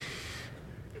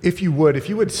If you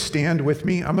would stand with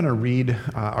me, I'm going to read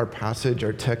our passage,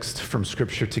 our text from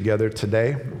Scripture together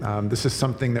today. This is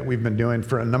something that we've been doing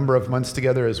for a number of months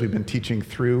together as we've been teaching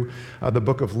through the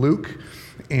book of Luke.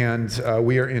 And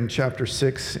we are in chapter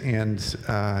 6, and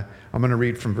I'm going to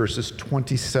read from verse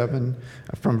 27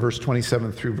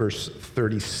 through verse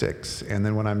 36. And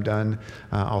then when I'm done,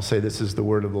 I'll say, "This is the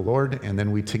word of the Lord," and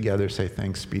then we together say,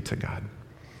 "Thanks be to God."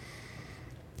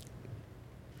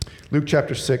 Luke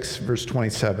chapter 6, verse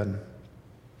 27.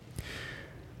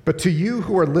 "But to you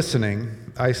who are listening,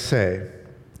 I say,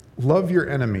 love your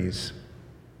enemies.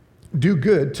 Do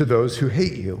good to those who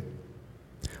hate you.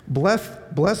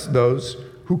 Bless those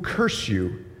who curse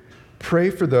you. Pray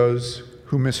for those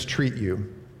who mistreat you.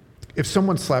 If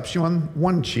someone slaps you on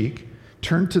one cheek,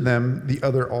 turn to them the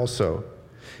other also.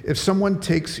 If someone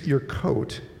takes your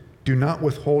coat, do not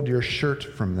withhold your shirt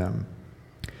from them.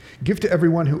 Give to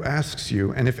everyone who asks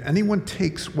you, and if anyone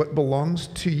takes what belongs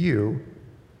to you,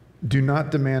 do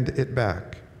not demand it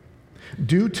back.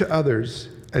 Do to others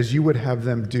as you would have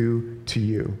them do to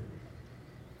you.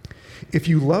 If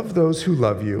you love those who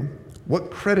love you, what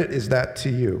credit is that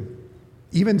to you?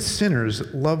 Even sinners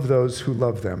love those who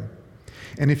love them.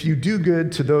 And if you do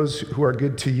good to those who are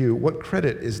good to you, what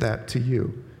credit is that to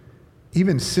you?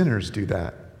 Even sinners do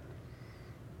that.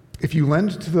 If you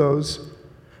lend to those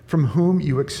from whom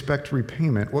you expect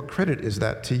repayment, what credit is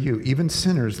that to you? Even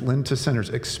sinners lend to sinners,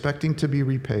 expecting to be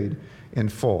repaid in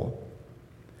full.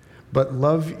 But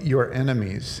love your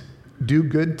enemies, do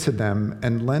good to them,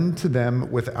 and lend to them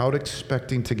without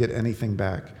expecting to get anything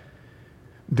back.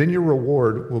 Then your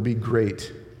reward will be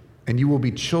great, and you will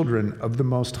be children of the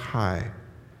Most High,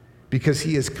 because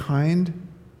he is kind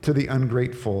to the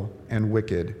ungrateful and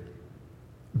wicked.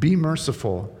 Be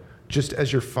merciful, just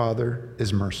as your Father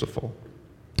is merciful."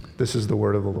 This is the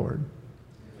word of the Lord.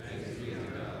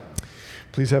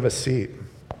 Please have a seat.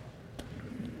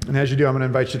 And as you do, I'm going to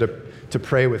invite you to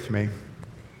pray with me.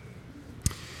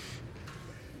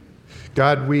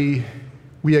 God, we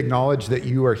acknowledge that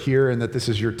you are here and that this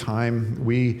is your time.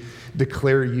 We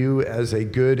declare you as a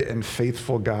good and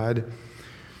faithful God.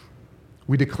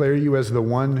 We declare you as the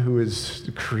one who is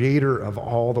the creator of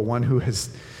all, the one who has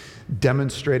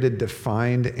demonstrated,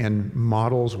 defined, and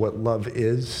models what love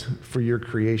is for your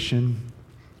creation,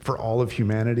 for all of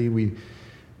humanity. We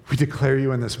declare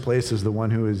you in this place as the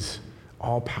one who is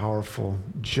all-powerful,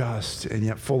 just, and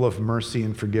yet full of mercy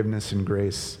and forgiveness and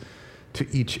grace to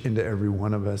each and to every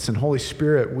one of us. And Holy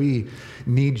Spirit, we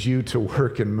need you to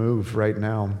work and move right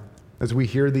now. As we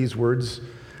hear these words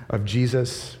of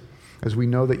Jesus, as we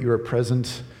know that you are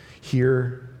present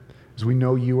here, as we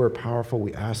know you are powerful,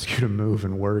 we ask you to move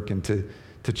and work and to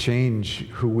change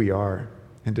who we are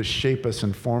and to shape us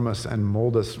and form us and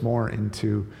mold us more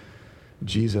into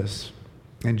Jesus.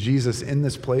 And Jesus, in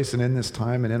this place and in this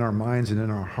time and in our minds and in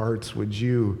our hearts, would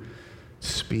you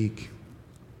speak?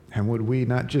 And would we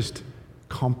not just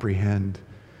comprehend,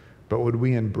 but would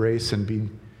we embrace and be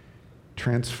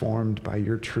transformed by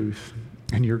your truth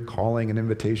and your calling and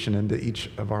invitation into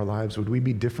each of our lives? Would we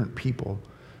be different people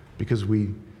because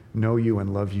we know you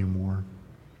and love you more?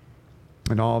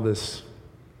 And all this,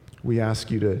 we ask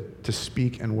you to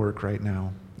speak and work right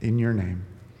now. In your name,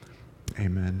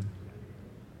 amen.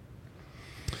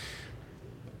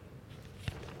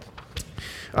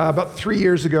 About 3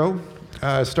 years ago,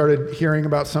 I started hearing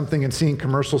about something and seeing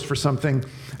commercials for something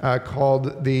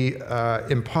called the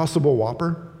Impossible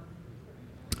Whopper.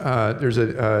 There's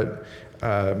a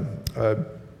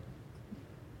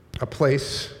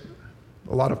place,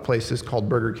 a lot of places called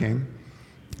Burger King,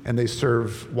 and they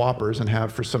serve Whoppers and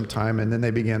have for some time, and then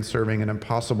they began serving an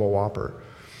Impossible Whopper.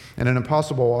 And an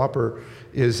Impossible Whopper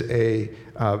is a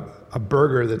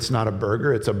burger that's not a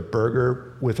burger. It's a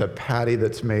burger with a patty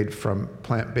that's made from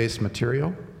plant-based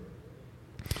material.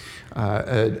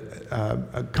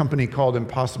 A company called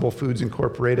Impossible Foods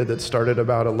Incorporated that started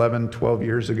about 12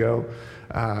 years ago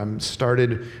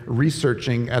started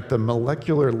researching at the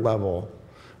molecular level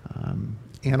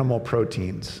animal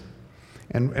proteins.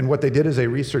 And what they did is they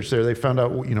researched there. They found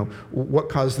out, what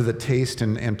caused the taste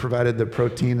and provided the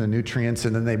protein, the nutrients,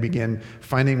 and then they began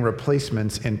finding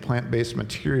replacements in plant-based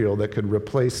material that could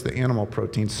replace the animal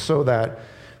proteins so that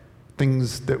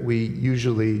things that we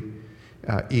usually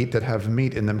eat that have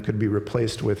meat in them could be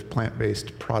replaced with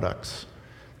plant-based products.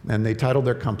 And they titled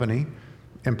their company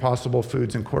Impossible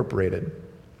Foods Incorporated.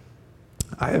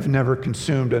 I have never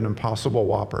consumed an Impossible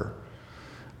Whopper.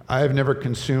 I have never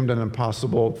consumed an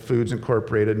Impossible Foods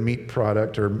Incorporated meat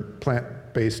product or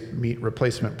plant-based meat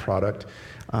replacement product,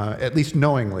 at least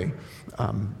knowingly,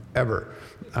 ever.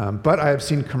 But I have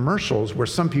seen commercials where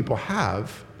some people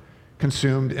have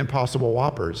consumed Impossible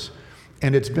Whoppers.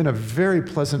 And it's been a very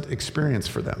pleasant experience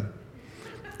for them.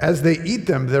 As they eat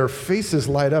them, their faces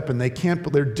light up and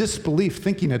their disbelief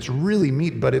thinking it's really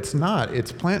meat, but it's not.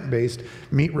 It's plant-based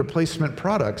meat replacement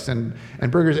products and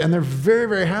burgers. And they're very,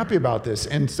 very happy about this.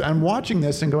 And I'm watching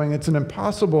this and going, it's an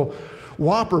impossible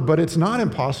Whopper, but it's not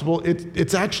impossible.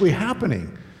 It's actually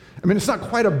happening. I mean, it's not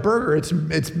quite a burger. It's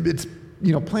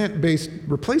plant-based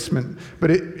replacement, but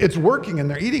it's working and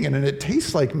they're eating it and it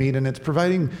tastes like meat and it's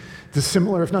providing the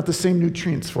similar, if not the same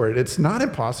nutrients for it. It's not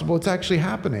impossible. It's actually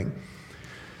happening.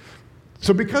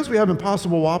 So because we have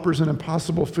Impossible Whoppers and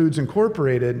Impossible Foods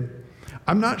Incorporated,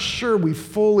 I'm not sure we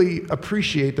fully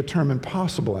appreciate the term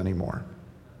impossible anymore,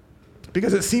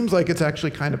 because it seems like it's actually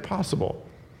kind of possible.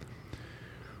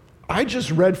 I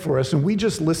just read for us, and we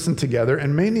just listened together,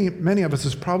 and many of us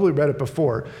has probably read it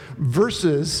before,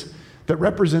 verses that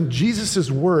represent Jesus'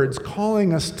 words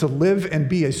calling us to live and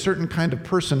be a certain kind of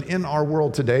person in our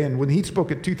world today. And when he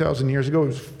spoke it 2,000 years ago, he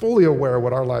was fully aware of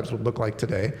what our lives would look like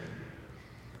today.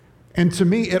 And to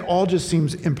me, it all just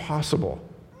seems impossible.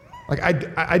 Like,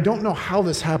 I don't know how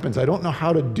this happens. I don't know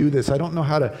how to do this. I don't know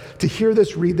how to hear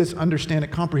this, read this, understand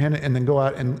it, comprehend it, and then go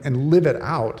out and live it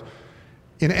out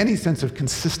in any sense of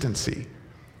consistency.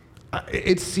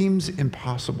 It seems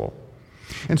impossible.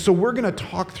 And so we're going to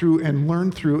talk through and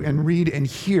learn through and read and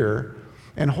hear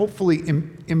and hopefully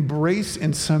embrace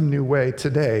in some new way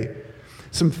today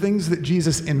some things that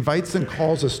Jesus invites and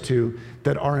calls us to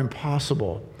that are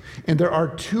impossible. And there are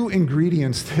two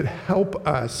ingredients that help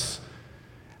us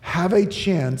have a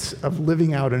chance of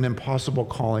living out an impossible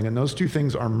calling. And those two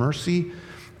things are mercy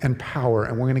and power.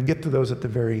 And we're going to get to those at the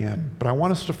very end. But I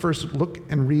want us to first look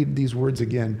and read these words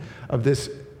again of this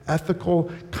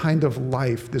ethical kind of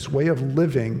life, this way of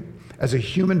living as a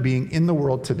human being in the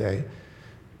world today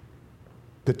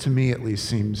that to me at least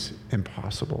seems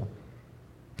impossible.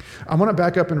 I want to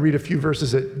back up and read a few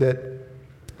verses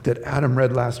that Adam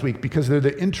read last week, because they're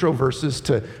the intro verses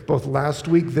to both last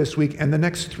week, this week, and the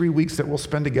next 3 weeks that we'll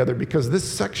spend together, because this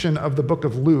section of the book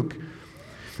of Luke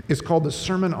is called the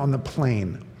Sermon on the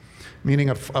Plain, meaning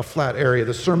a flat area,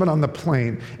 the Sermon on the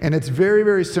Plain. And it's very,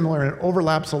 very similar, and it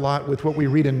overlaps a lot with what we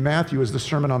read in Matthew as the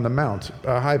Sermon on the Mount,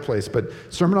 a high place. But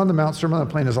Sermon on the Mount, Sermon on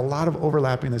the Plain is a lot of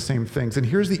overlapping the same things. And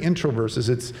here's the intro verses.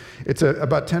 It's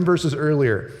about 10 verses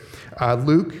earlier.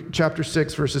 Luke chapter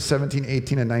 6, verses 17,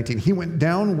 18, and 19. He went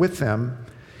down with them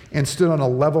and stood on a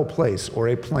level place, or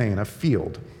a plain, a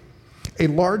field. A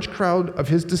large crowd of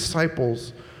his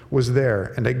disciples was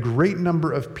there, and a great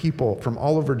number of people from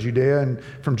all over Judea and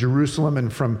from Jerusalem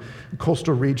and from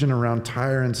coastal region around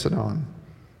Tyre and Sidon,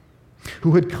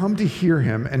 who had come to hear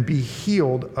him and be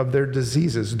healed of their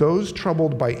diseases. Those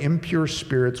troubled by impure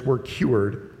spirits were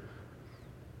cured,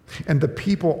 and the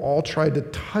people all tried to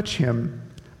touch him,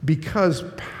 because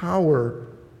power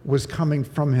was coming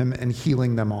from him and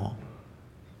healing them all.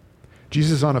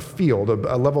 Jesus is on a field,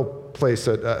 a level place,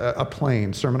 a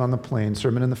plain, Sermon on the Plain,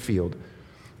 sermon in the field.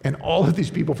 And all of these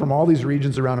people from all these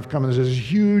regions around have come, and there's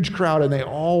this huge crowd, and they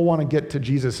all want to get to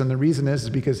Jesus. And the reason is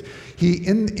because he,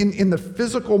 in the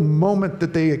physical moment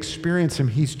that they experience him,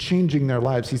 he's changing their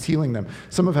lives. He's healing them.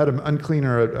 Some have had an unclean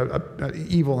or an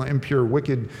evil, impure,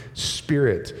 wicked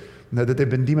spirit, that they've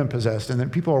been demon-possessed, and then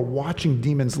people are watching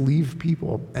demons leave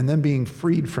people and then being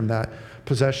freed from that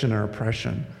possession or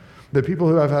oppression. The people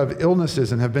who have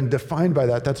illnesses and have been defined by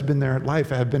that's been their life,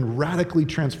 have been radically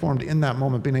transformed in that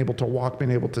moment, being able to walk,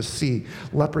 being able to see,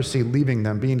 leprosy leaving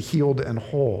them, being healed and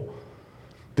whole.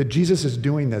 That Jesus is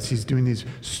doing this. He's doing these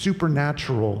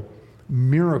supernatural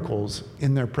miracles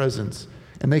in their presence.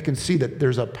 And they can see that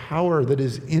there's a power that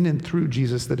is in and through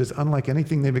Jesus that is unlike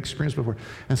anything they've experienced before.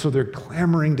 And so they're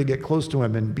clamoring to get close to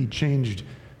him and be changed,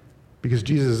 because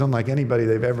Jesus is unlike anybody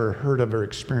they've ever heard of or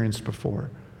experienced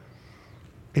before.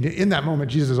 And in that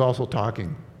moment, Jesus is also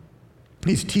talking.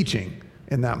 He's teaching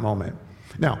in that moment.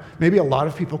 Now, maybe a lot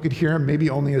of people could hear him.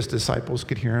 Maybe only his disciples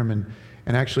could hear him.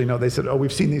 And actually, no, they said, oh,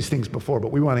 we've seen these things before,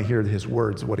 but we want to hear his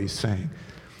words, what he's saying.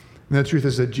 And the truth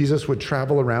is that Jesus would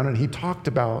travel around, and he talked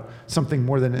about something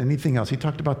more than anything else. He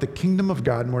talked about the kingdom of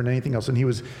God more than anything else. And he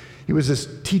was this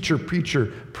teacher, preacher,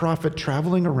 prophet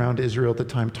traveling around Israel at the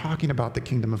time, talking about the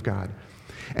kingdom of God.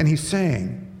 And he's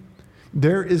saying,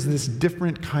 there is this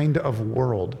different kind of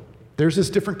world. There's this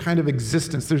different kind of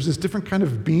existence. There's this different kind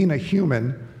of being a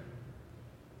human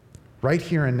right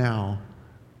here and now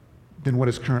than what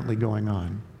is currently going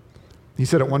on. He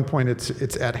said at one point,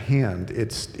 it's at hand.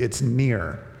 It's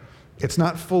near. It's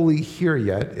not fully here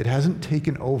yet. It hasn't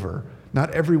taken over.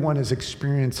 Not everyone is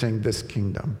experiencing this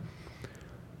kingdom.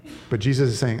 But Jesus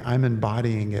is saying, I'm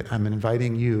embodying it. I'm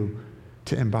inviting you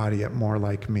to embody it more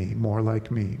like me, more like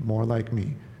me, more like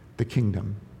me, the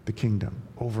kingdom the kingdom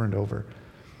over and over.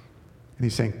 And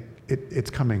he's saying, it's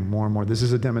coming more and more. This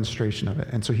is a demonstration of it.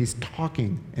 And so he's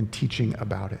talking and teaching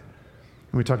about it.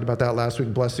 And we talked about that last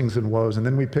week, blessings and woes. And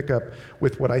then we pick up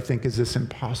with what I think is this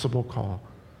impossible call.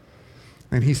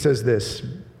 And he says this.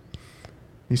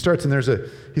 He starts and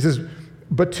he says,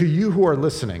 but to you who are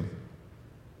listening,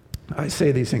 I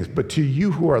say these things, but to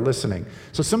you who are listening.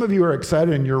 So some of you are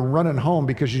excited and you're running home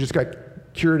because you just got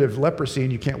cured of leprosy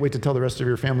and you can't wait to tell the rest of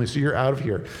your family, so you're out of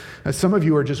here. Some of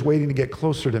you are just waiting to get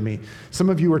closer to me. Some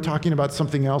of you are talking about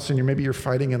something else and maybe you're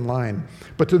fighting in line.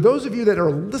 But to those of you that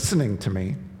are listening to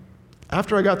me,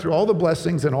 after I got through all the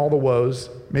blessings and all the woes,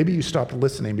 maybe you stopped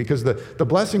listening because the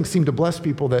blessings seem to bless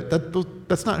people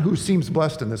that's not who seems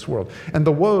blessed in this world. And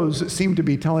the woes seem to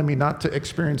be telling me not to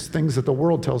experience things that the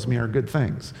world tells me are good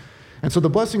things. And so the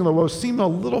blessing and the woes seem a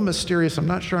little mysterious. I'm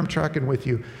not sure I'm tracking with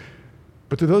you.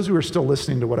 But to those who are still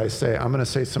listening to what I say, I'm going to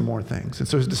say some more things. And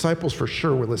so his disciples for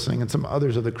sure were listening, and some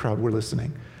others of the crowd were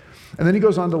listening. And then he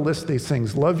goes on to list these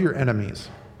things. Love your enemies.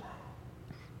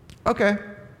 Okay.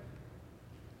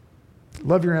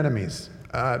 Love your enemies.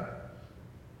 I'm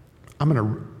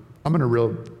gonna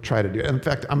really try to do it. In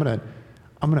fact, I'm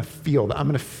gonna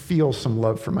feel some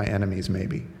love for my enemies.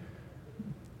 Maybe.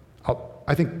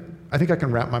 I think I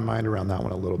can wrap my mind around that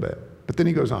one a little bit. But then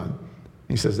he goes on.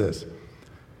 He says this: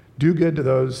 do good to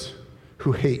those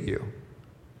who hate you.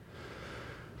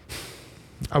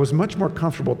 I was much more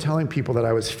comfortable telling people that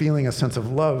I was feeling a sense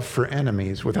of love for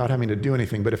enemies without having to do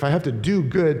anything. But if I have to do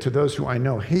good to those who I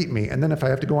know hate me, and then if I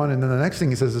have to go on, and then the next thing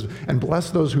he says is, and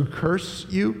bless those who curse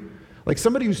you, like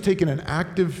somebody who's taken an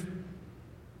active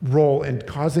role in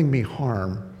causing me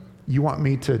harm, you want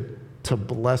me to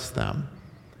bless them.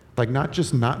 Like not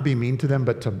just not be mean to them,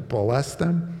 but to bless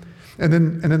them. And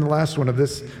then the last one of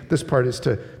this part is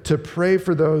to pray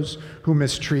for those who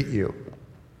mistreat you.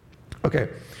 Okay.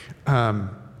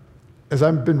 As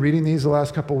I've been reading these the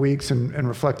last couple weeks and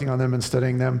reflecting on them and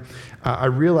studying them, I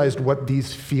realized what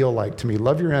these feel like to me.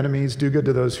 Love your enemies, do good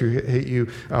to those who hate you,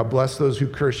 bless those who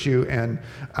curse you, and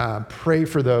pray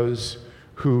for those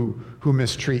who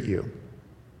mistreat you.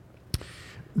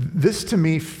 This to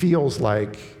me feels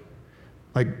like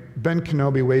Ben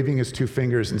Kenobi waving his two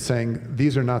fingers and saying,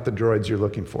 these are not the droids you're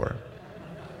looking for.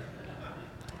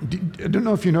 I don't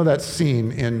know if you know that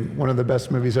scene in one of the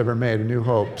best movies ever made, A New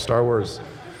Hope, Star Wars.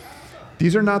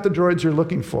 These are not the droids you're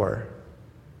looking for.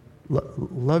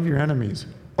 Love your enemies.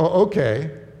 Oh,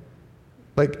 okay.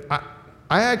 Like,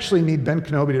 I actually need Ben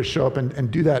Kenobi to show up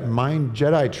and do that mind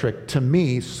Jedi trick to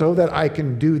me so that I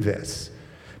can do this.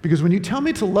 Because when you tell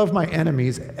me to love my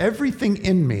enemies, everything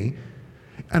in me,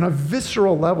 on a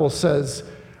visceral level, says,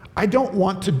 I don't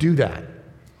want to do that.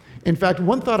 In fact,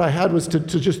 one thought I had was to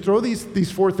just throw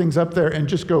these four things up there and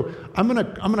just go, I'm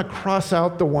gonna cross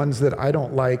out the ones that I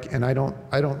don't like and I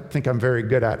don't think I'm very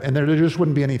good at, and there just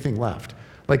wouldn't be anything left.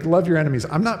 Like, love your enemies.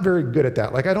 I'm not very good at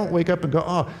that. Like, I don't wake up and go,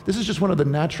 oh, this is just one of the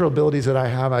natural abilities that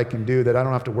I can do that I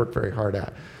don't have to work very hard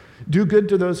at. Do good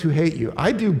to those who hate you.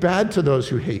 I do bad to those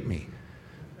who hate me.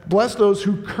 Bless those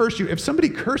who curse you. If somebody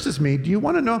curses me, do you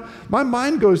want to know? My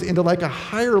mind goes into like a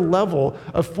higher level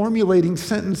of formulating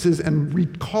sentences and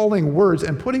recalling words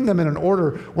and putting them in an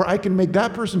order where I can make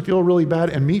that person feel really bad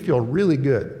and me feel really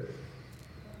good.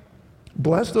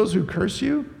 Bless those who curse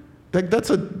you?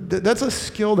 That's a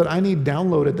skill that I need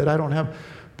downloaded that I don't have.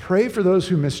 Pray for those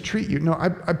who mistreat you. No,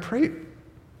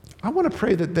 I want to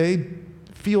pray that they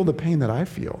feel the pain that I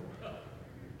feel.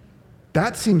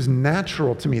 That seems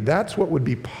natural to me. That's what would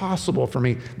be possible for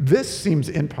me. This seems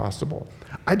impossible.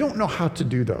 I don't know how to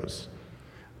do those.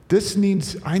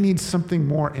 I need something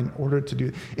more in order to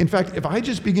do. In fact, if I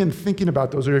just begin thinking about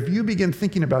those, or if you begin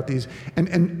thinking about these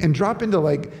and drop into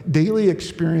like daily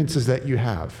experiences that you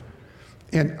have,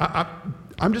 and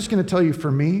I'm just going to tell you, for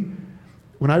me,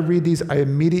 when I read these, I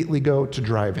immediately go to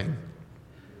driving.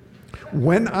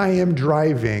 When I am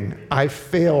driving, I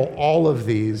fail all of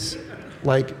these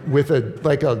like with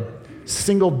a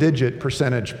single digit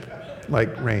percentage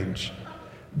like range.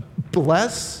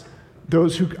 Bless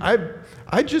those who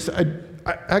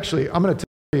actually I'm going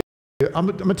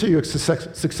to tell you a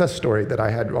success story that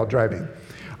I had while driving.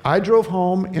 I drove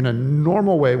home in a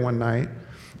normal way one night,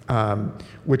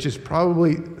 which is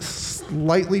probably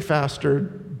slightly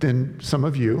faster than some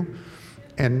of you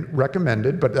and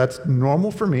recommended, but that's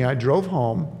normal for me. I drove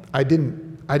home. I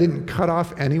didn't cut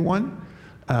off anyone.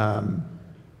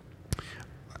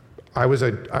 I was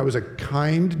a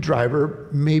kind driver,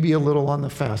 maybe a little on the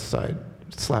fast side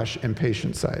 /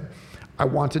 impatient side. I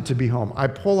wanted to be home. I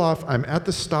pull off. I'm at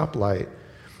the stoplight,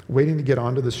 waiting to get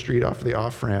onto the street off the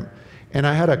off-ramp, and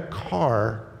I had a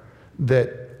car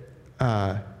that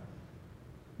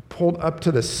pulled up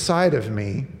to the side of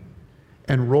me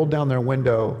and rolled down their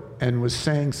window and was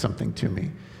saying something to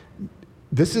me.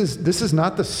 This is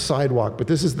not the sidewalk, but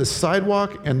this is the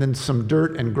sidewalk and then some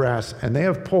dirt and grass. And they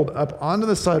have pulled up onto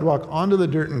the sidewalk, onto the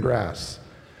dirt and grass.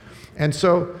 And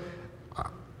so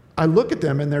I look at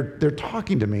them and they're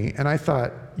talking to me, and I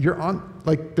thought,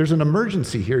 there's an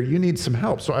emergency here. You need some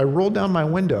help. So I rolled down my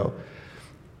window.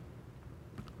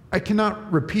 I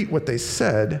cannot repeat what they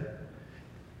said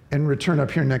and return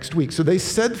up here next week. So they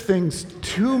said things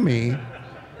to me,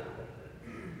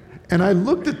 and I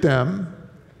looked at them,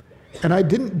 and I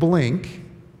didn't blink.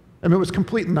 I mean, it was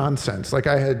complete nonsense. Like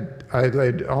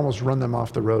I'd almost run them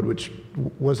off the road, which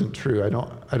wasn't true.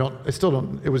 I still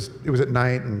don't. It was at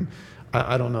night, and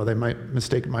I don't know. They might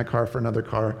mistake my car for another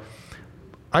car.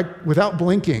 Without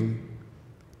blinking,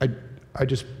 I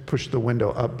just pushed the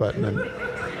window up button. And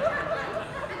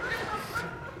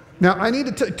now I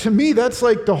need to me, that's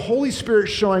like the Holy Spirit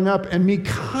showing up and me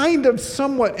kind of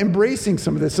somewhat embracing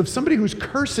some of this. If somebody who's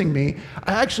cursing me,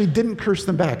 I actually didn't curse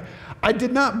them back. I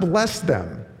did not bless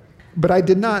them, but I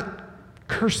did not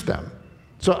curse them.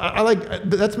 So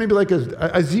that's maybe like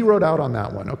I zeroed out on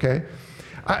that one, okay?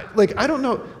 I don't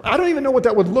know. I don't even know what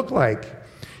that would look like.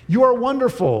 You are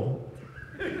wonderful.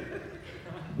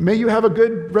 May you have a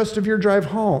good rest of your drive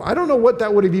home. I don't know what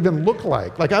that would have even looked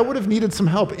like. Like, I would have needed some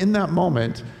help in that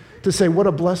moment to say what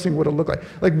a blessing would it look like.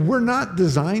 Like, we're not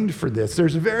designed for this.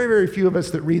 There's very, very few of us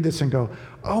that read this and go,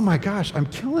 oh my gosh, I'm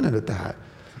killing it at that.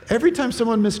 Every time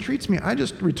someone mistreats me, I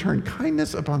just return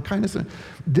kindness upon kindness.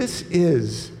 This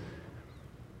is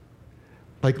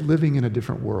like living in a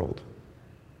different world.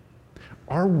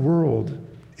 Our world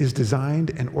is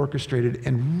designed and orchestrated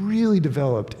and really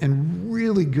developed and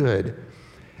really good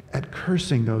at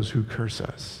cursing those who curse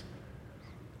us,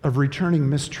 of returning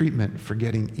mistreatment for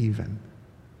getting even.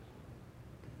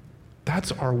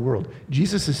 That's our world.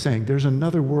 Jesus is saying there's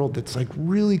another world that's like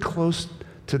really close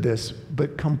to this,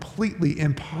 but completely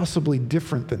impossibly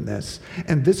different than this.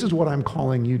 And this is what I'm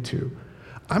calling you to.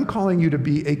 I'm calling you to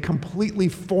be a completely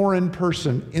foreign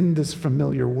person in this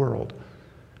familiar world.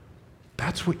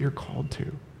 That's what you're called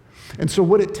to. And so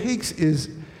what it takes is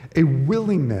a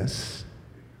willingness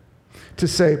to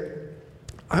say,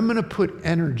 I'm going to put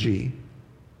energy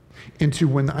into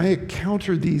when I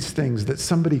encounter these things, that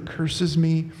somebody curses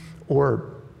me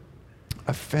or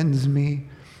offends me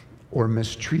or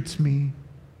mistreats me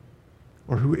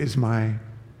or who is my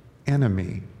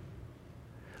enemy.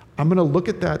 I'm going to look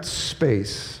at that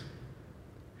space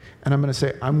and I'm going to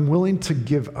say, I'm willing to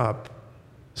give up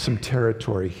some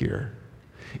territory here.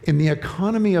 In the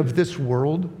economy of this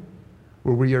world,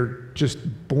 where we are just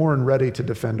born ready to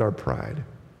defend our pride,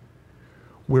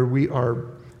 where we are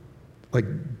like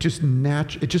it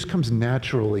just comes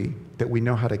naturally that we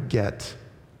know how to get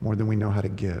more than we know how to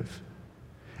give.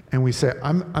 And we say,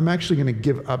 I'm actually going to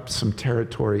give up some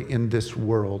territory in this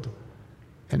world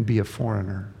and be a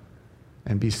foreigner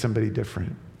and be somebody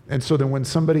different. And so then when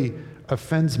somebody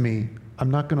offends me,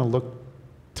 I'm not going to look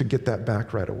to get that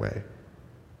back right away.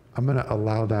 I'm going to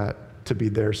allow that to be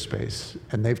their space,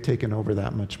 and they've taken over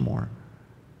that much more.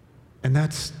 And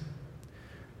that's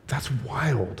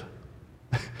wild.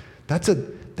 That's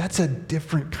a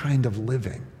different kind of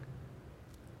living.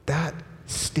 That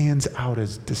stands out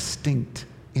as distinct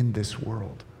in this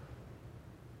world.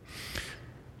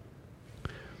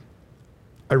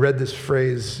 I read this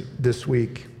phrase this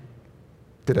week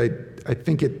that I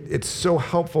think it's so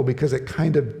helpful because it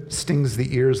kind of stings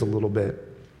the ears a little bit.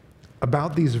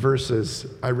 About these verses,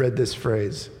 I read this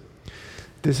phrase.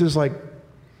 This is like,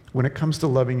 when it comes to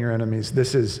loving your enemies,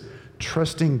 this is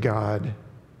trusting God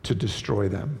to destroy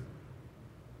them.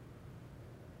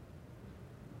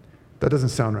 That doesn't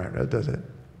sound right, does it?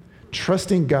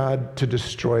 Trusting God to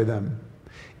destroy them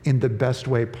in the best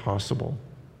way possible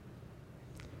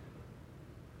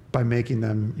by making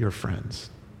them your friends.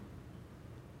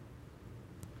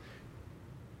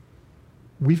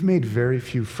 We've made very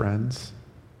few friends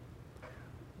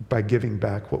by giving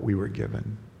back what we were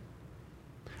given.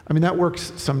 I mean, that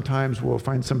works sometimes. We'll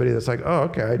find somebody that's like, oh,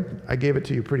 okay, I gave it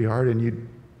to you pretty hard and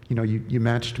you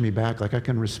matched me back. Like, I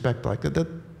can respect like that.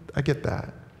 I get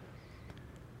that.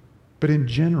 But in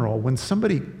general, when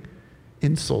somebody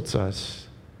insults us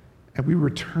and we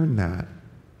return that,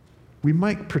 we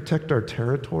might protect our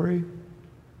territory,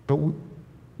 but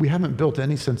we haven't built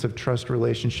any sense of trust,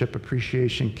 relationship,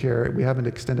 appreciation, care. We haven't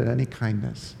extended any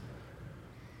kindness.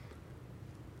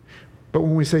 But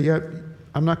when we say, yeah,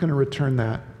 I'm not going to return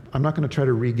that, I'm not going to try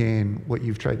to regain what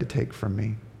you've tried to take from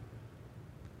me,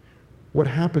 what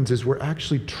happens is we're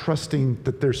actually trusting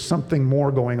that there's something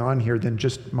more going on here than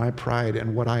just my pride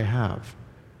and what I have.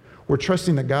 We're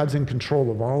trusting that God's in control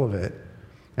of all of it,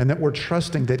 and that we're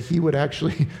trusting that he would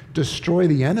actually destroy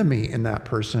the enemy in that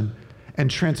person and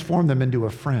transform them into a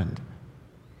friend.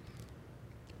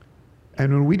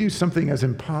 And when we do something as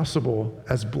impossible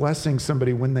as blessing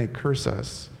somebody when they curse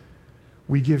us,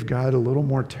 we give God a little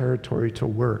more territory to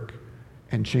work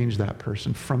and change that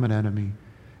person from an enemy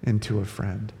into a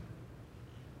friend.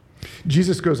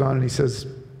 Jesus goes on and he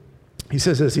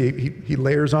says this, he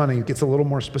layers on and he gets a little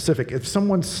more specific. If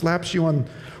someone slaps you on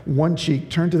one cheek,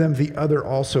 turn to them the other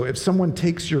also. If someone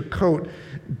takes your coat,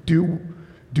 do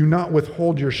not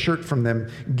withhold your shirt from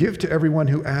them. Give to everyone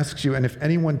who asks you, and if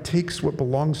anyone takes what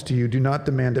belongs to you, do not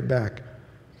demand it back.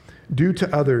 Do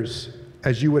to others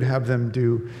as you would have them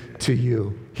do to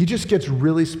you. He just gets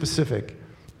really specific.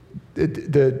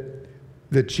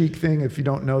 The cheek thing, if you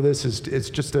don't know this,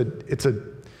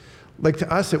 like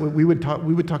to us, we would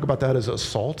talk about that as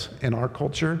assault in our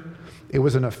culture. It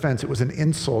was an offense. It was an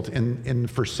insult in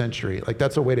first century. Like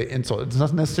that's a way to insult. It's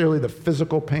not necessarily the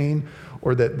physical pain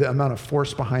or the amount of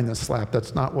force behind the slap.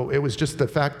 That's not what, it was just the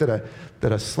fact that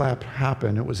a slap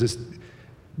happened. It was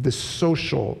this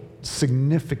social,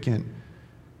 significant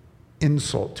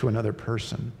insult to another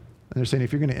person. And they're saying,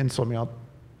 if you're going to insult me,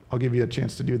 I'll give you a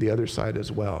chance to do the other side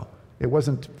as well. It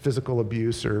wasn't physical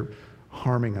abuse or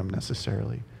harming them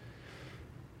necessarily.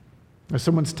 If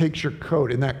someone takes your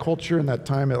coat, in that culture, in that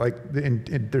time,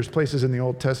 there's places in the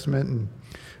Old Testament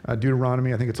and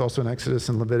Deuteronomy, I think it's also in Exodus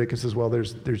and Leviticus as well,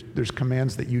 there's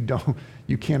commands that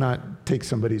you cannot take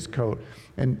somebody's coat.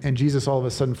 And Jesus all of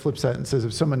a sudden flips that and says,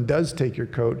 if someone does take your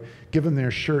coat, give them their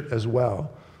shirt as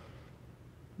well.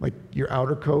 Like your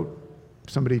outer coat,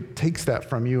 somebody takes that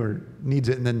from you or needs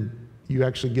it, and then you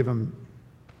actually give them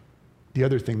the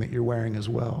other thing that you're wearing as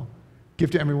well.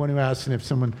 Give to everyone who asks,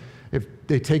 and if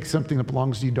they take something that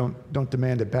belongs to you, don't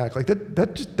demand it back. Like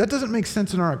that doesn't make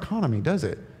sense in our economy, does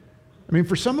it? I mean,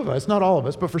 for some of us, not all of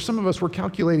us, but for some of us, we're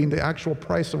calculating the actual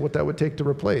price of what that would take to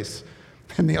replace.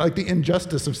 And the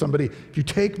injustice of somebody, if you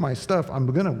take my stuff, I'm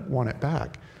going to want it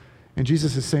back. And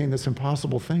Jesus is saying this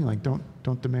impossible thing, like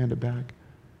don't demand it back.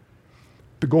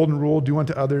 The golden rule, do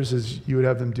unto others as you would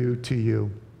have them do to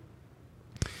you.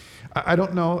 I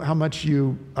don't know how much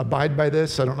you abide by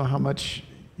this. I don't know how much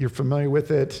you're familiar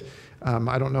with it.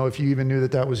 I don't know if you even knew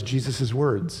that was Jesus'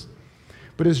 words.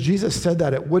 But as Jesus said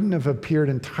that, it wouldn't have appeared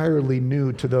entirely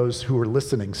new to those who were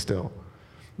listening still.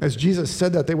 As Jesus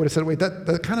said that, they would have said, wait,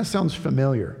 that kind of sounds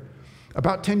familiar.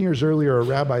 About 10 years earlier, a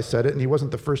rabbi said it, and he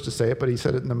wasn't the first to say it, but he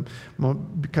said it in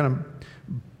the kind of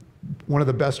one of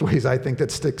the best ways I think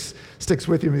that sticks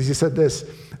with him is he said this.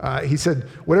 He said,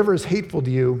 whatever is hateful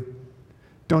to you,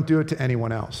 don't do it to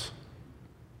anyone else.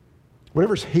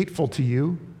 Whatever's hateful to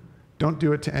you, don't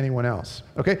do it to anyone else.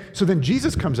 Okay? So then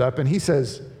Jesus comes up and he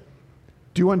says,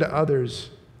 do unto others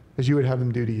as you would have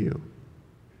them do to you.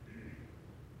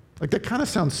 Like that kind of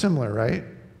sounds similar, right?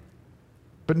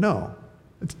 But no.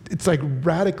 It's like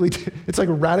radically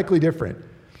different.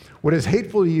 What is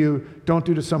hateful to you, don't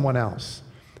do to someone else.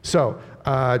 So,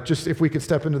 just if we could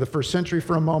step into the first century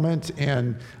for a moment,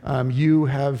 and you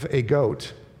have a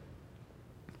goat,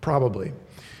 probably,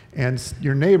 and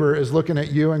your neighbor is looking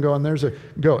at you and going, there's a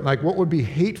goat. Like what would be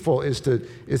hateful is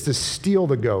to steal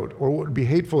the goat, or what would be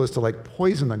hateful is to like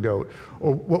poison the goat,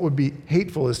 or what would be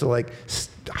hateful is to like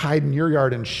hide in your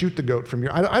yard and shoot the goat from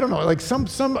your, I don't know, like some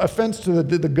offense to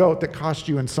the goat that cost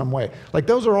you in some way. Like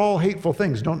those are all hateful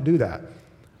things. Don't do that.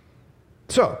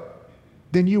 So,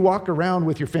 then you walk around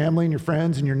with your family and your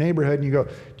friends and your neighborhood and you go,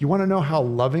 do you want to know how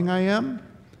loving I am?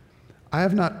 I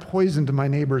have not poisoned my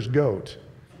neighbor's goat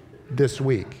this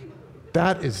week.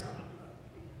 That is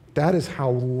how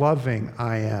loving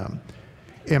I am.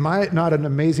 Am I not an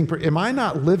amazing person? Am I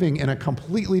not living in a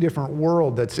completely different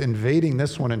world that's invading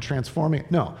this one and transforming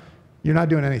it? No, you're not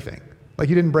doing anything. Like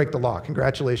you didn't break the law.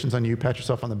 Congratulations on you. Pat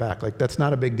yourself on the back. Like that's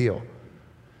not a big deal.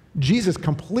 Jesus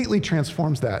completely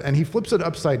transforms that and he flips it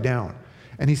upside down.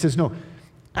 And he says, no,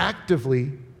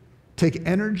 actively take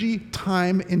energy,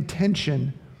 time,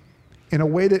 intention in a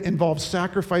way that involves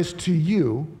sacrifice to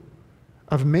you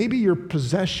of maybe your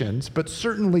possessions, but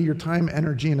certainly your time,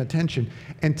 energy, and attention,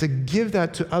 and to give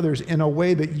that to others in a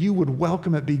way that you would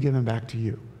welcome it be given back to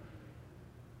you.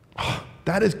 Oh,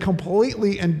 that is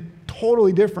completely and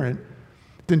totally different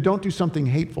than don't do something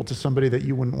hateful to somebody that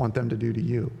you wouldn't want them to do to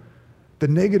you. The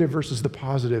negative versus the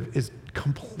positive is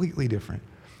completely different.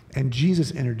 And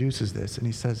Jesus introduces this, and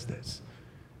he says this,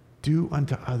 do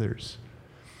unto others.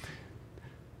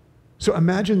 So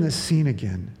imagine this scene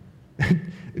again.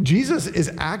 Jesus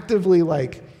is actively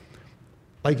like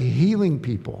healing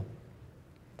people.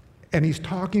 And he's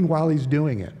talking while he's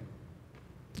doing it.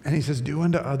 And he says, do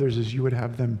unto others as you would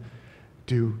have them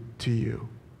do to you.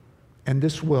 And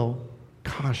this will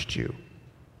cost you.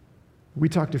 We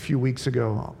talked a few weeks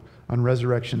ago on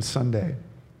Resurrection Sunday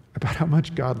about how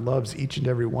much God loves each and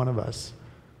every one of us.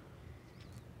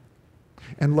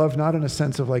 And love not in a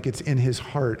sense of like it's in his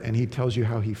heart and he tells you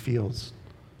how he feels,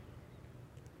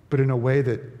 but in a way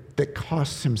that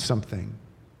costs him something.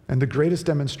 And the greatest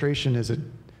demonstration is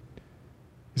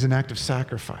an act of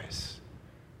sacrifice.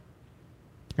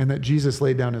 And that Jesus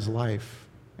laid down his life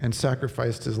and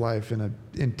sacrificed his life in an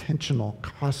intentional,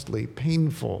 costly,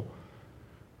 painful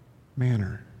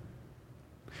manner.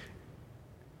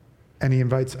 And he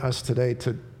invites us today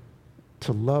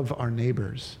to love our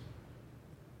neighbors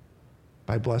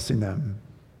by blessing them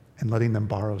and letting them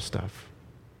borrow stuff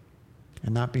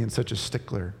and not being such a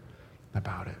stickler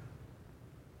about it.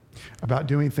 About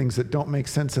doing things that don't make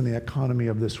sense in the economy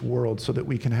of this world so that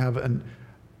we can have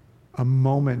a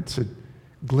moment to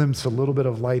glimpse a little bit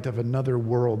of light of another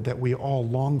world that we all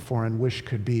long for and wish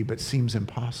could be, but seems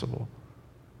impossible.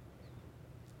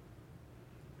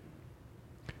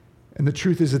 And the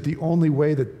truth is that the only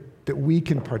way that we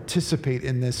can participate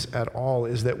in this at all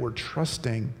is that we're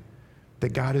trusting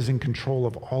that God is in control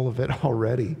of all of it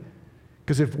already.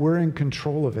 Because if we're in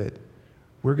control of it,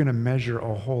 we're going to measure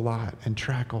a whole lot and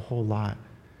track a whole lot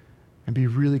and be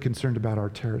really concerned about our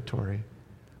territory.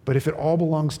 But if it all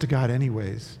belongs to God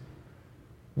anyways,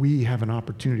 we have an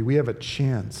opportunity, we have a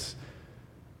chance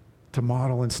to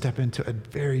model and step into a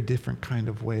very different kind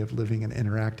of way of living and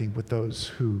interacting with those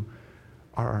who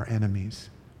are our enemies.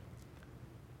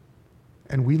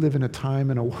 And we live in a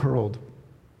time in a world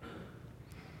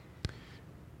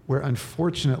where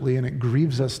unfortunately, and it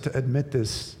grieves us to admit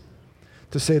this,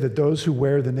 to say that those who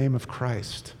wear the name of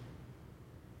Christ,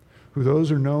 who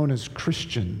those are known as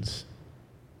Christians,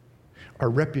 our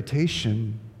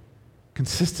reputation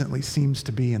consistently seems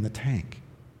to be in the tank.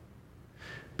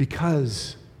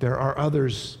 Because there are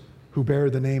others who bear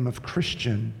the name of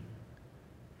Christian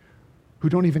who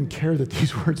don't even care that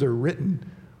these words are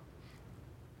written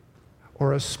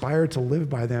or aspire to live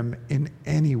by them in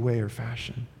any way or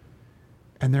fashion.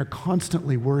 And they're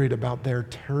constantly worried about their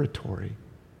territory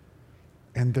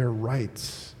and their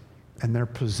rights and their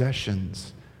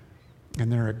possessions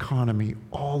and their economy,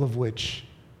 all of which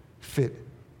fit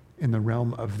in the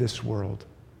realm of this world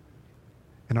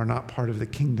and are not part of the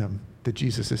kingdom that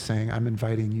Jesus is saying, I'm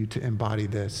inviting you to embody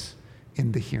this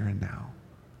in the here and now.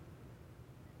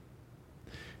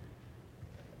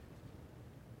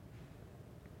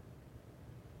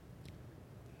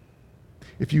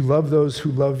 If you love those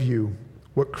who love you,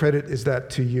 what credit is that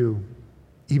to you?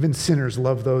 Even sinners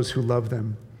love those who love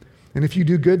them. And if you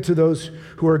do good to those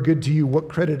who are good to you, what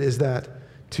credit is that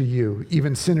to you?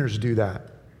 Even sinners do that.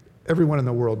 Everyone in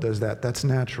the world does that. That's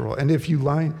natural. And if you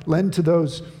lend to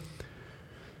those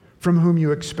from whom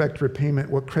you expect repayment,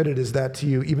 what credit is that to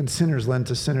you? Even sinners lend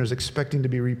to sinners, expecting to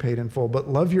be repaid in full. But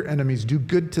love your enemies, do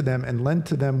good to them, and lend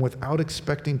to them without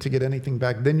expecting to get anything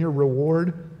back. Then your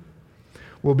reward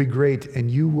will be great, and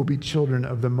you will be children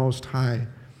of the Most High,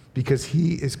 because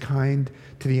he is kind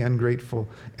to the ungrateful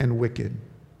and wicked.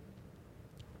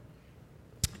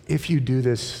 If you do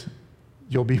this,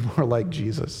 you'll be more like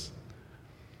Jesus.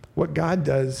 What God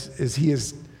does is he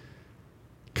is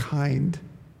kind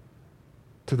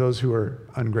to those who are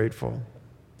ungrateful.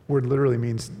 Word literally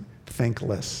means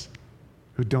thankless,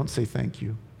 who don't say thank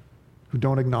you, who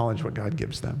don't acknowledge what God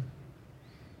gives them,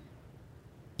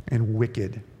 and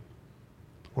wicked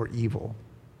or evil.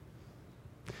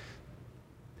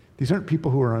 These aren't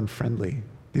people who are unfriendly.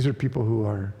 These are people who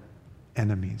are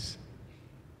enemies.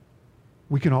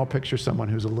 We can all picture someone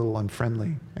who's a little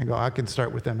unfriendly and go, I can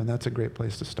start with them, and that's a great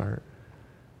place to start.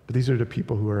 But these are the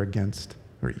people who are against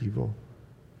or evil.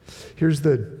 Here's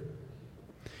the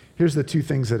two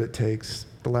things that it takes.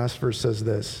 The last verse says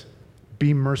this: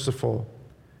 be merciful,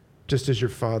 just as your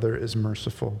Father is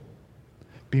merciful.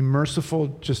 Be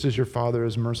merciful, just as your Father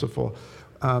is merciful.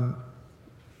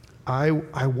 I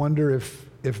wonder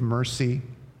if mercy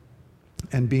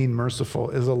and being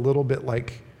merciful is a little bit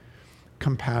like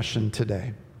compassion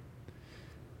today.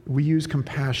 We use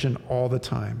compassion all the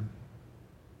time.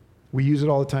 We use it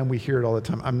all the time. We hear it all the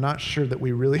time. I'm not sure that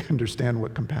we really understand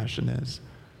what compassion is.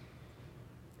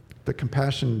 But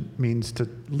compassion means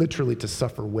literally to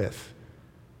suffer with.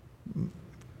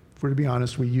 If we're to be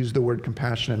honest, we use the word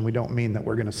compassion and we don't mean that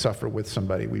we're going to suffer with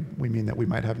somebody. We mean that we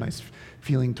might have nice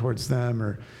feeling towards them,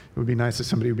 or it would be nice if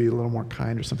somebody would be a little more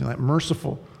kind or something like that.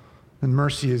 Merciful and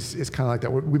mercy is kind of like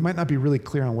that. We might not be really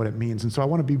clear on what it means. And so I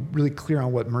want to be really clear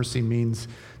on what mercy means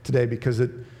today, because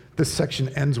this section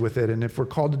ends with it. And if we're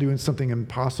called to doing something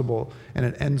impossible and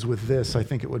it ends with this, I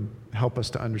think it would help us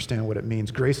to understand what it means.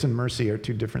 Grace and mercy are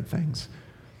two different things.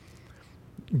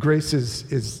 Grace is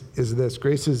this.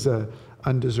 Grace is an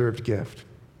undeserved gift.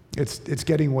 It's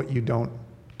getting what you don't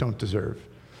deserve.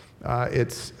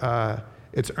 It's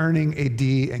earning a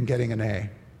D and getting an A.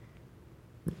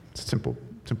 It's a simple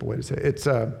way to say it. It's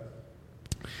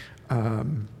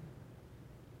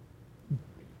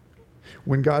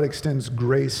when God extends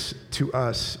grace to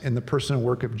us in the person and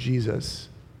work of Jesus,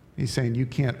 he's saying, you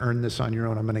can't earn this on your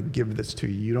own. I'm going to give this to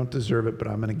you. You don't deserve it, but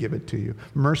I'm going to give it to you.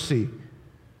 Mercy.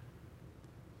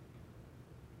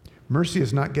 Mercy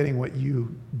is not getting what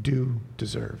you do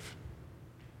deserve.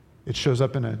 It shows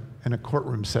up in a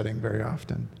courtroom setting very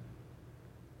often.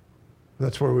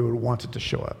 That's where we would want it to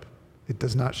show up. It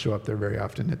does not show up there very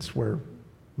often. It's where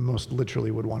most literally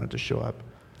would want it to show up.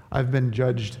 I've been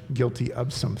judged guilty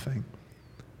of something,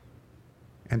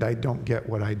 and I don't get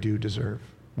what I do deserve.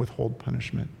 Withhold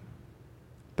punishment.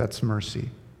 That's mercy.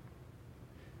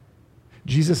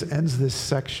 Jesus ends this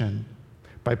section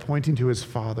by pointing to his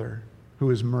Father,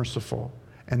 who is merciful,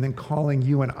 and then calling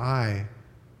you and I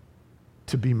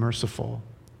to be merciful.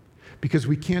 Because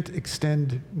we can't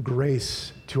extend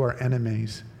grace to our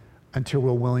enemies until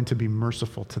we're willing to be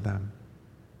merciful to them.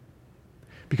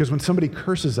 Because when somebody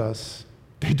curses us,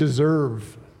 they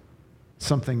deserve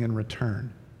something in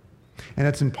return. And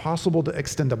it's impossible to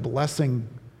extend a blessing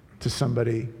to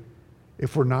somebody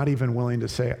if we're not even willing to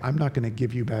say, I'm not going to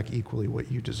give you back equally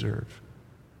what you deserve.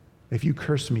 If you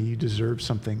curse me, you deserve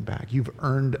something back. You've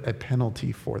earned a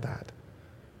penalty for that.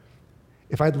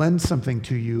 If I lend something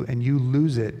to you and you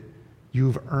lose it,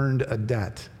 you've earned a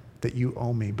debt that you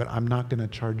owe me, but I'm not going to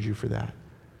charge you for that.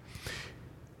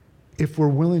 If we're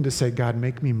willing to say, God,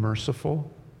 make me merciful.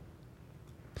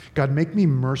 God, make me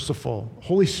merciful.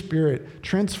 Holy Spirit,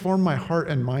 transform my heart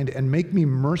and mind and make me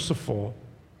merciful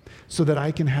so that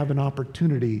I can have an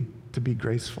opportunity to be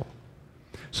graceful,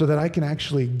 so that I can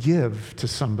actually give to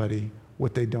somebody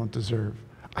what they don't deserve.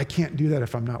 I can't do that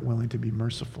if I'm not willing to be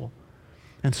merciful.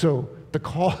 And so the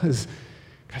call is,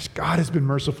 gosh, God has been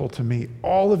merciful to me.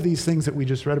 All of these things that we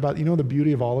just read about, you know, the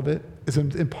beauty of all of it, as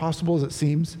impossible as it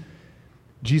seems,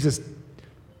 Jesus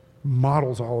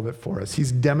models all of it for us.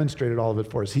 He's demonstrated all of it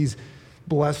for us. He's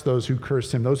blessed those who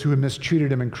cursed him, those who have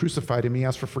mistreated him and crucified him. He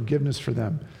asked for forgiveness for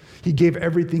them. He gave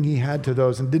everything he had to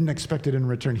those and didn't expect it in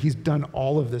return. He's done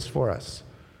all of this for us.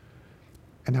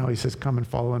 And now he says, come and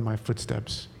follow in my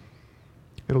footsteps.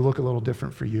 It'll look a little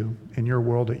different for you in your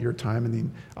world at your time and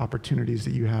the opportunities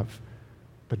that you have.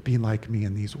 But be like me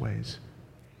in these ways.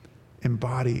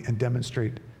 Embody and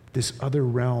demonstrate this other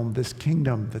realm, this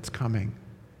kingdom that's coming,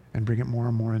 and bring it more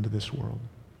and more into this world.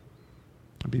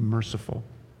 And be merciful.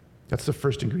 That's the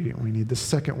first ingredient we need. The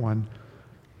second one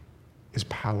is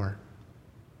power.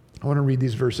 I want to read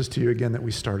these verses to you again that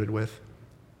we started with.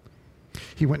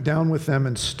 He went down with them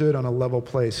and stood on a level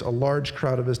place. A large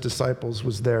crowd of his disciples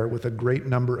was there with a great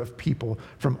number of people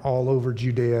from all over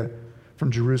Judea,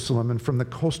 from Jerusalem, and from the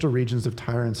coastal regions of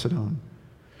Tyre and Sidon,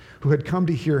 who had come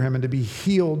to hear him and to be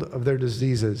healed of their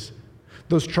diseases.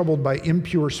 Those troubled by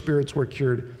impure spirits were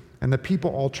cured, and the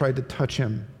people all tried to touch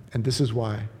him. And this is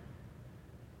why.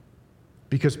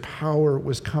 Because power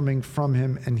was coming from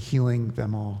him and healing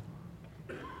them all.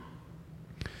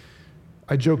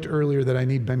 I joked earlier that I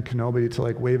need Ben Kenobi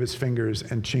to wave his fingers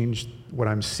and change what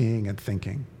I'm seeing and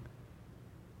thinking.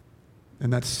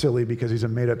 And that's silly because he's a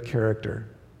made-up character.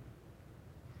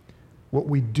 What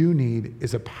we do need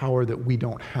is a power that we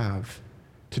don't have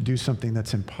to do something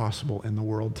that's impossible in the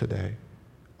world today.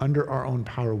 Under our own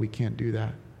power, we can't do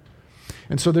that.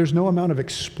 And so there's no amount of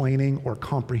explaining or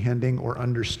comprehending or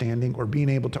understanding or being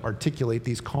able to articulate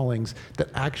these callings that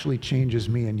actually changes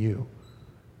me and you.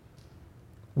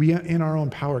 We, in our own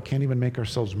power, can't even make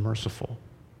ourselves merciful.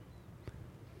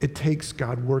 It takes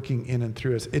God working in and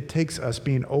through us. It takes us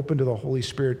being open to the Holy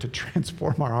Spirit to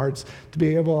transform our hearts, to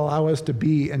be able to allow us to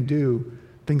be and do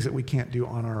things that we can't do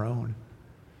on our own.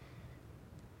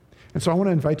 And so I want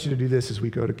to invite you to do this as we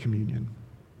go to communion.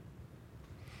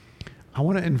 I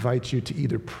want to invite you to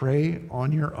either pray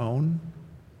on your own,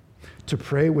 to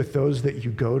pray with those that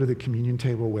you go to the communion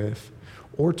table with,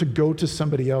 or to go to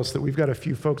somebody else. That we've got a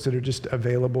few folks that are just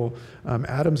available.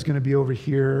 Adam's going to be over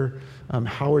here.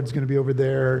 Howard's going to be over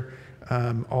there.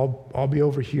 I'll be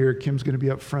over here. Kim's going to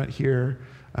be up front here.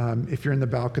 If you're in the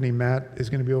balcony, Matt is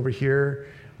going to be over here.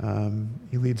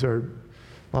 He leads a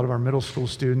lot of our middle school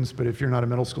students, but if you're not a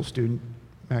middle school student,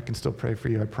 Matt can still pray for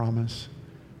you, I promise.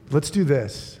 Let's do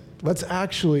this. Let's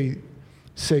actually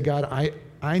say, God,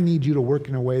 I need you to work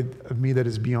in a way of me that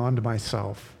is beyond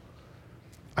myself.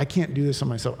 I can't do this on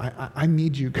myself. I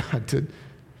need you, God,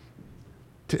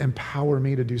 to empower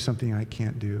me to do something I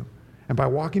can't do. And by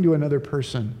walking to another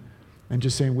person and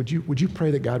just saying, would you pray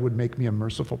that God would make me a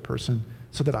merciful person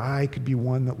so that I could be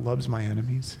one that loves my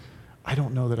enemies? I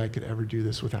don't know that I could ever do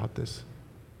this without this.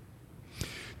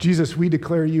 Jesus, we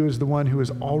declare you as the one who has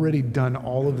already done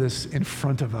all of this in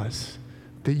front of us,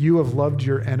 that you have loved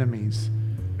your enemies.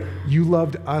 You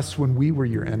loved us when we were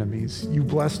your enemies. You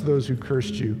blessed those who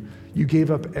cursed you. You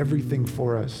gave up everything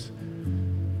for us.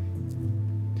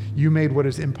 You made what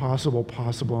is impossible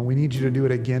possible, and we need you to do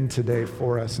it again today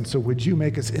for us. And so would you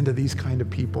make us into these kind of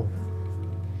people?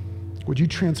 Would you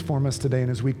transform us today?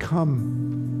 And as we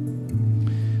come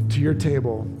to your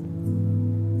table,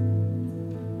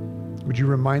 would you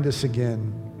remind us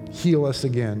again, heal us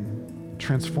again,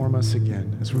 transform us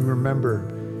again as we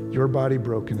remember your body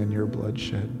broken and your blood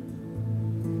shed.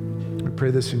 We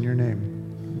pray this in your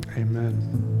name.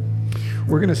 Amen.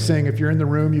 We're going to sing. If you're in the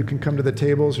room, you can come to the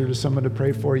tables or to someone to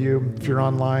pray for you. If you're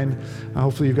online,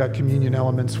 hopefully you've got communion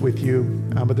elements with you.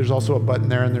 But there's also a button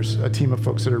there, and there's a team of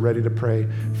folks that are ready to pray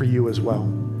for you as well.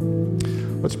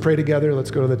 Let's pray together.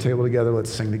 Let's go to the table together. Let's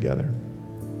sing together.